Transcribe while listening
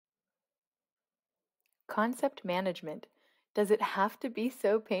Concept management. Does it have to be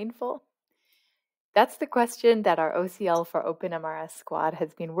so painful? That's the question that our OCL for OpenMRS squad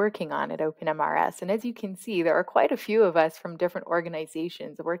has been working on at OpenMRS. And as you can see, there are quite a few of us from different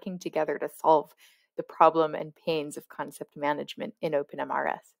organizations working together to solve the problem and pains of concept management in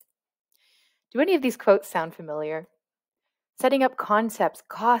OpenMRS. Do any of these quotes sound familiar? Setting up concepts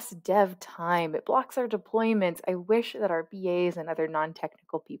costs dev time. It blocks our deployments. I wish that our BAs and other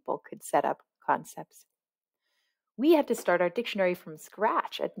non-technical people could set up concepts. We had to start our dictionary from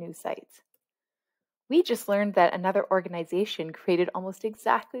scratch at new sites. We just learned that another organization created almost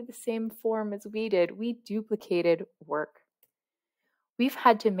exactly the same form as we did. We duplicated work. We've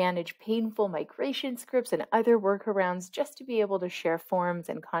had to manage painful migration scripts and other workarounds just to be able to share forms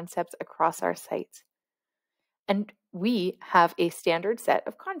and concepts across our sites. And we have a standard set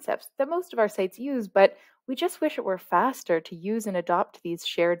of concepts that most of our sites use, but we just wish it were faster to use and adopt these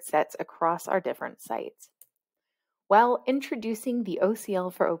shared sets across our different sites. While introducing the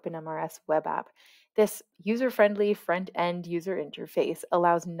OCL for OpenMRS web app, this user-friendly front-end user interface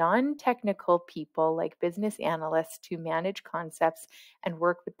allows non-technical people like business analysts to manage concepts and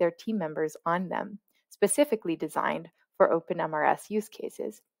work with their team members on them, specifically designed for OpenMRS use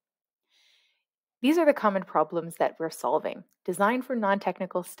cases. These are the common problems that we're solving. Designed for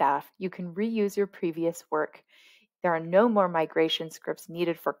non-technical staff, you can reuse your previous work. There are no more migration scripts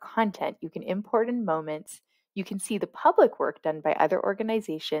needed for content. You can import in moments. You can see the public work done by other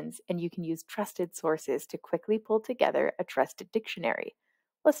organizations, and you can use trusted sources to quickly pull together a trusted dictionary.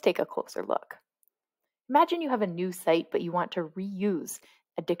 Let's take a closer look. Imagine you have a new site, but you want to reuse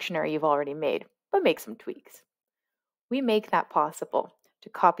a dictionary you've already made, but make some tweaks. We make that possible to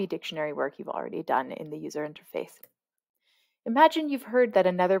copy dictionary work you've already done in the user interface. Imagine you've heard that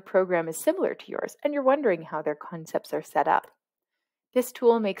another program is similar to yours, and you're wondering how their concepts are set up. This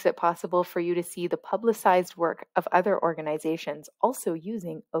tool makes it possible for you to see the publicized work of other organizations also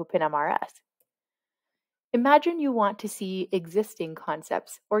using OpenMRS. Imagine you want to see existing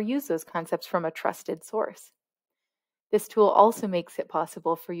concepts or use those concepts from a trusted source. This tool also makes it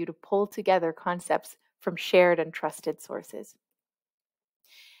possible for you to pull together concepts from shared and trusted sources.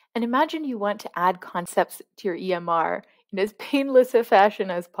 And imagine you want to add concepts to your EMR in as painless a fashion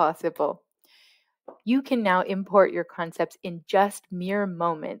as possible. You can now import your concepts in just mere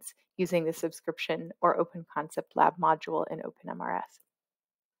moments using the subscription or Open Concept Lab module in OpenMRS.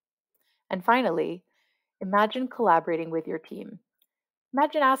 And finally, imagine collaborating with your team.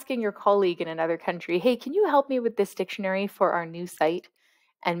 Imagine asking your colleague in another country, hey, can you help me with this dictionary for our new site?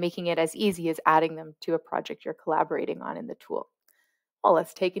 And making it as easy as adding them to a project you're collaborating on in the tool. Well,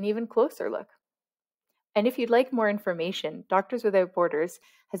 let's take an even closer look. And if you'd like more information, Doctors Without Borders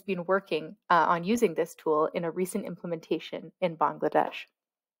has been working on using this tool in a recent implementation in Bangladesh.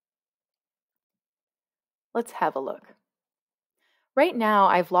 Let's have a look. Right now,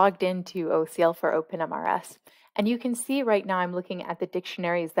 I've logged into OCL for OpenMRS, and you can see right now I'm looking at the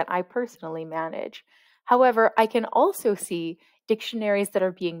dictionaries that I personally manage. However, I can also see dictionaries that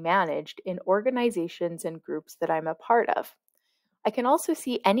are being managed in organizations and groups that I'm a part of. I can also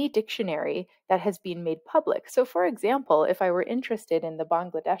see any dictionary that has been made public. So for example, if I were interested in the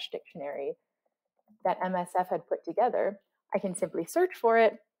Bangladesh dictionary that MSF had put together, I can simply search for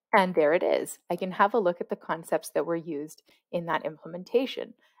it, and there it is. I can have a look at the concepts that were used in that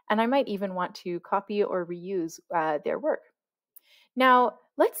implementation. And I might even want to copy or reuse their work. Now,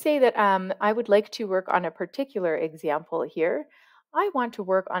 let's say that I would like to work on a particular example here. I want to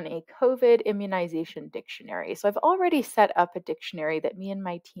work on a COVID immunization dictionary. So I've already set up a dictionary that me and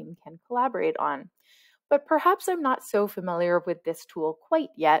my team can collaborate on. But perhaps I'm not so familiar with this tool quite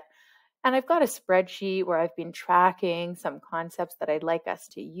yet. And I've got a spreadsheet where I've been tracking some concepts that I'd like us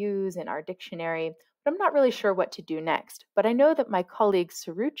to use in our dictionary, but I'm not really sure what to do next. But I know that my colleague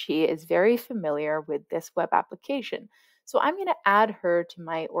Suruchi is very familiar with this web application. So I'm going to add her to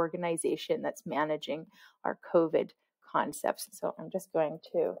my organization that's managing our COVID concepts. So I'm just going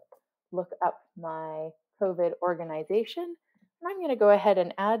to look up my COVID organization, and I'm going to go ahead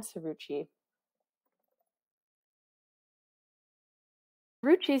and add Suruchi.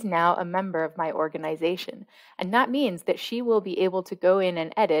 Suruchi is now a member of my organization, and that means that she will be able to go in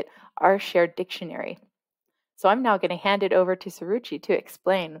and edit our shared dictionary. So I'm now going to hand it over to Suruchi to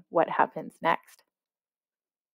explain what happens next.